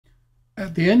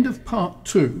At the end of part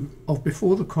 2 of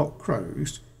Before the Cock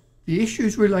Crows, the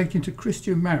issues relating to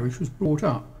Christian marriage was brought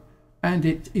up, and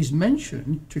it is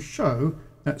mentioned to show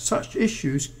that such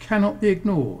issues cannot be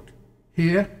ignored.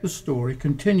 Here the story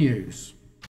continues.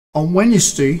 On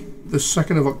Wednesday, the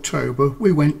 2nd of October,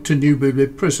 we went to New Bibley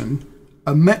Prison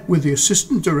and met with the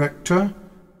Assistant Director,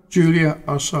 Julia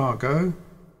Arsago,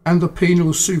 and the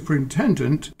Penal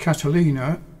Superintendent,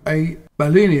 Catalina A.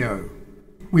 Balinio.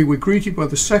 We were greeted by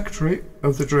the Secretary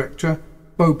of the Director,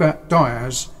 Bobat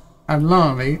Diaz, and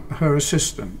Lani, her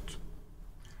assistant.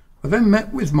 I then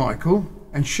met with Michael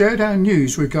and shared our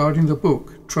news regarding the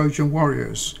book, Trojan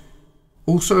Warriors,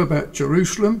 also about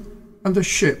Jerusalem and the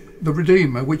ship, the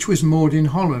Redeemer, which was moored in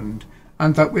Holland,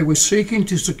 and that we were seeking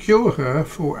to secure her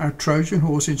for our Trojan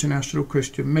Horse International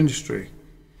Christian Ministry.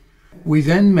 We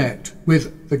then met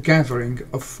with the gathering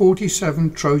of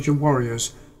 47 Trojan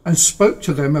Warriors and spoke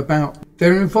to them about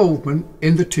their involvement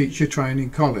in the Teacher Training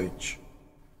College.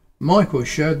 Michael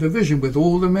shared the vision with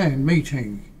all the men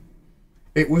meeting.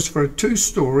 It was for a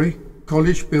 2-story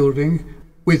college building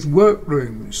with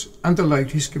workrooms and the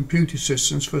latest computer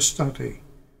systems for study.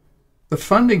 The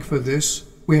funding for this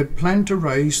we had planned to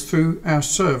raise through our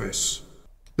service,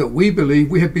 that we believe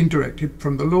we had been directed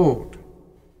from the Lord.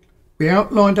 We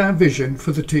outlined our vision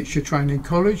for the Teacher Training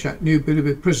College at New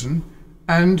Bibley Prison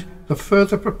and the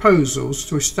further proposals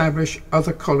to establish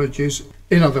other colleges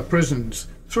in other prisons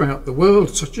throughout the world,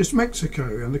 such as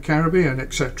Mexico and the Caribbean,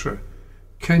 etc.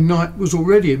 Ken Knight was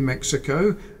already in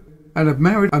Mexico and had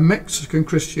married a Mexican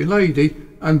Christian lady,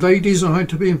 and they desired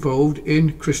to be involved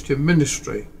in Christian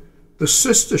ministry. The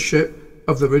sister ship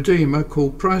of the Redeemer,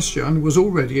 called Pricejan, was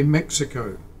already in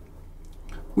Mexico.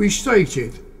 We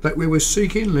stated that we were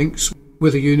seeking links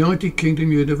with a United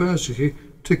Kingdom university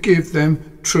to give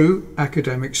them true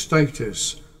academic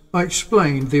status. I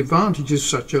explained the advantages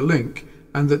of such a link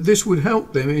and that this would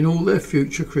help them in all their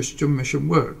future Christian mission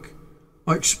work.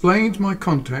 I explained my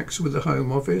contacts with the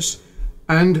Home Office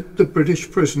and the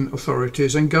British prison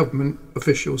authorities and government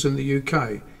officials in the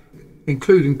UK,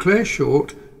 including Claire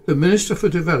Short, the Minister for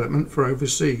Development for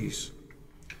Overseas.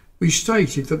 We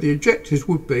stated that the objectives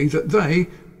would be that they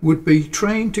would be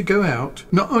trained to go out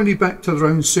not only back to their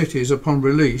own cities upon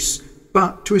release,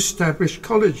 but to establish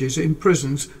colleges in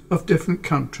prisons of different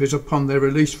countries upon their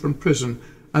release from prison,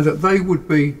 and that they would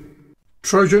be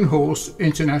Trojan Horse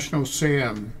International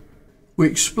CM. We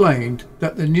explained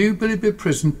that the New Bibley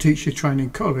Prison Teacher Training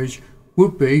College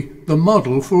would be the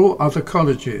model for all other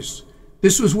colleges.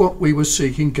 This was what we were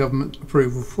seeking government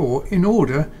approval for in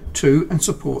order to and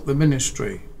support the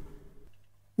ministry.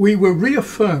 We were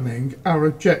reaffirming our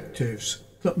objectives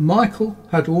that Michael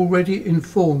had already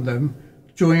informed them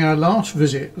during our last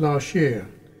visit last year.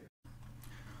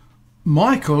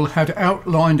 Michael had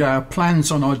outlined our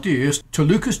plans and ideas to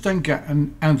Lucas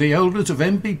Dangatton and the elders of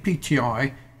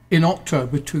NBPTI in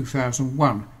October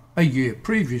 2001, a year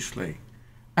previously,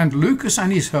 and Lucas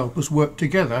and his helpers worked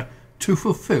together to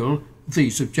fulfil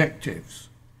these objectives.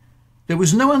 There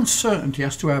was no uncertainty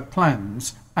as to our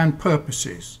plans and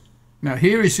purposes. Now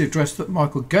here is the address that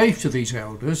Michael gave to these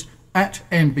elders at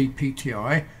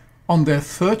NBPTI on their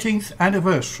 13th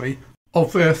anniversary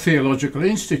of their Theological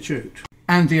Institute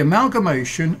and the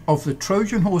amalgamation of the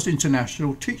Trojan Horse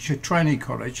International Teacher Training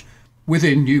College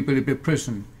within New Bibley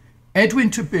Prison. Edwin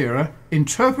Tabira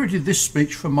interpreted this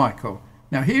speech for Michael.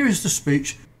 Now here is the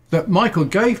speech that Michael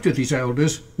gave to these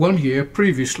elders 1 year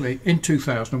previously in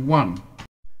 2001.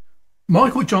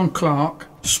 Michael John Clark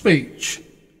speech,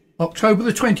 October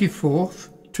the 24th,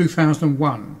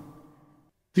 2001.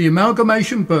 The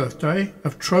amalgamation birthday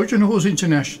of Trojan Horse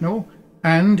International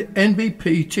and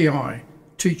NBPTI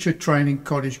Teacher Training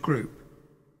College Group.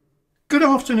 Good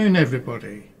afternoon,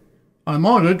 everybody. I'm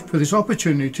honoured for this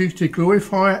opportunity to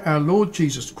glorify our Lord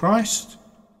Jesus Christ.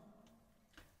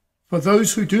 For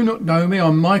those who do not know me,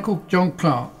 I'm Michael John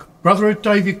Clark, brother of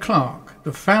David Clark,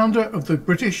 the founder of the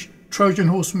British Trojan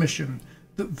Horse Mission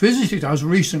that visited us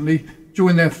recently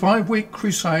during their 5-week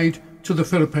crusade to the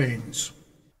Philippines.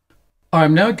 I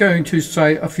am now going to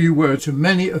say a few words to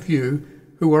many of you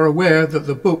who are aware that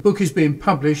the book is being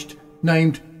published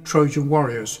named Trojan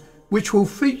Warriors, which will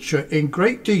feature in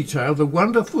great detail the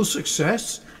wonderful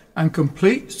success and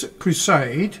complete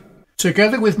crusade,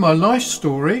 together with my life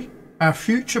story, our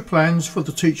future plans for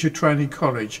the Teacher Training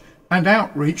College and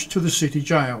outreach to the city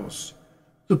jails.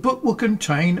 The book will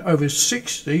contain over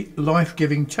 60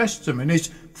 life-giving testimonies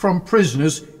from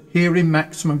prisoners here in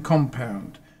Maximum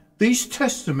Compound. These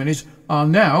testimonies are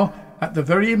now at the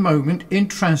very moment in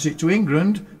transit to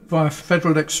England via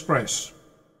Federal Express.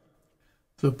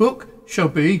 The book shall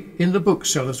be in the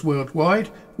booksellers worldwide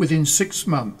within 6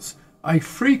 months, A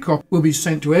free copy will be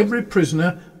sent to every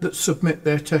prisoner that submit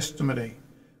their testimony.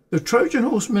 The Trojan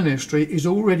Horse Ministry is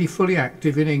already fully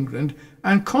active in England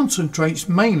and concentrates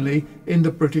mainly in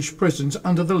the British prisons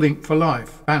under the Link for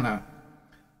Life banner.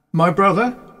 My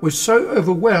brother was so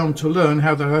overwhelmed to learn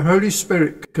how the Holy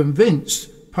Spirit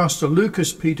convinced Pastor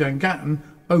Lucas P. Dangatton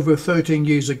over 13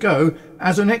 years ago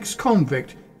as an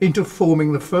ex-convict into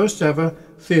forming the first ever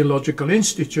theological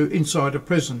institute inside a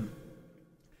prison.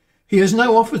 He has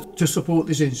now offered to support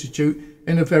this institute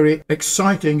in a very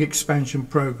exciting expansion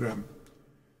program.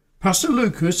 Pastor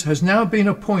Lucas has now been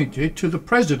appointed to the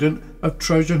president of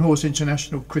Trojan Horse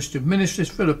International Christian Ministries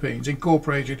Philippines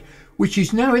Incorporated, which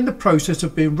is now in the process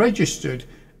of being registered,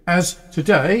 as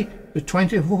today, the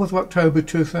 24th of October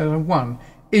 2001,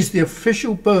 is the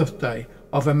official birthday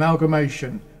of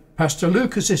amalgamation. Pastor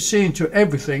Lucas is seeing to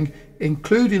everything,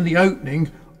 including the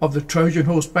opening of the Trojan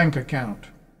Horse bank account.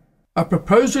 A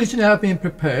proposal is now being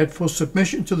prepared for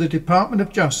submission to the Department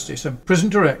of Justice and Prison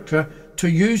Director to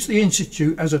use the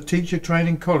Institute as a teacher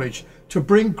training college to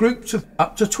bring groups of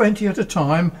up to 20 at a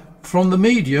time from the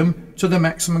medium to the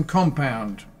maximum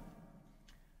compound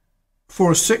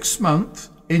for a 6-month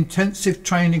intensive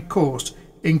training course,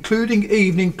 including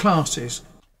evening classes,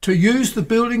 to use the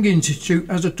Building Institute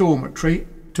as a dormitory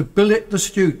to billet the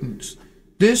students.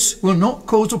 This will not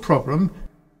cause a problem.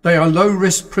 They are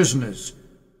low-risk prisoners.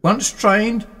 Once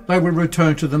trained, they will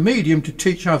return to the medium to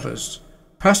teach others.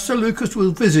 Pastor Lucas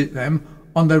will visit them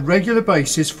on a regular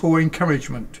basis for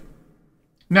encouragement.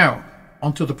 Now,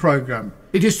 onto the programme.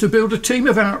 It is to build a team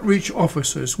of outreach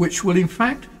officers, which will in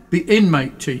fact be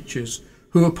inmate teachers,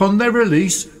 who upon their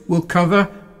release will cover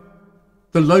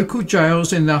the local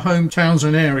jails in their hometowns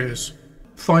and areas.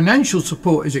 Financial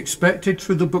support is expected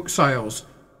through the book sales.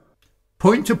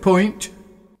 Point to Point,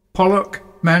 Pollock,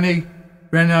 Manny,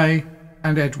 Renee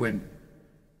and Edwin.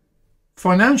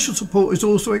 Financial support is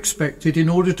also expected in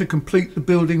order to complete the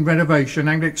building renovation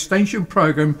and extension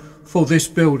programme for this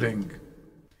building.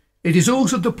 It is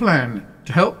also the plan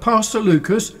to help Pastor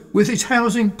Lucas with his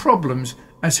housing problems,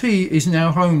 as he is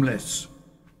now homeless.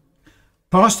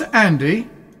 Pastor Andy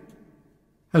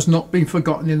has not been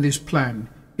forgotten in this plan.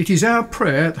 It is our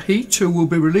prayer that he too will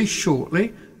be released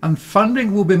shortly and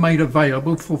funding will be made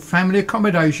available for family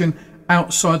accommodation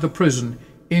outside the prison,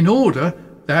 in order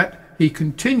that he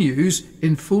continues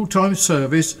in full-time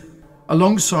service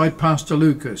alongside Pastor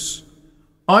Lucas.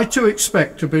 I too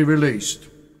expect to be released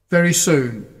very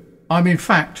soon. I'm in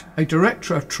fact a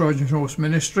director of Trojan Horse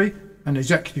Ministry, an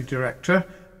executive director.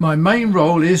 My main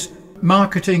role is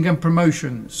marketing and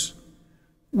promotions.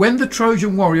 When the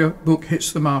Trojan Warrior book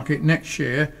hits the market next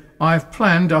year, I have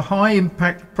planned a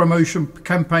high-impact promotion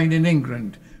campaign in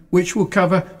England, which will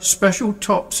cover special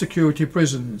top security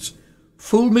prisons.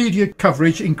 Full media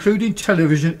coverage, including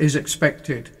television, is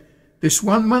expected. This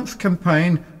 1-month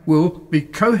campaign will be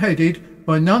co-headed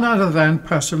by none other than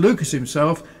Pastor Lucas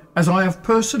himself, as I have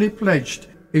personally pledged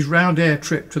his round air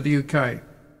trip to the UK.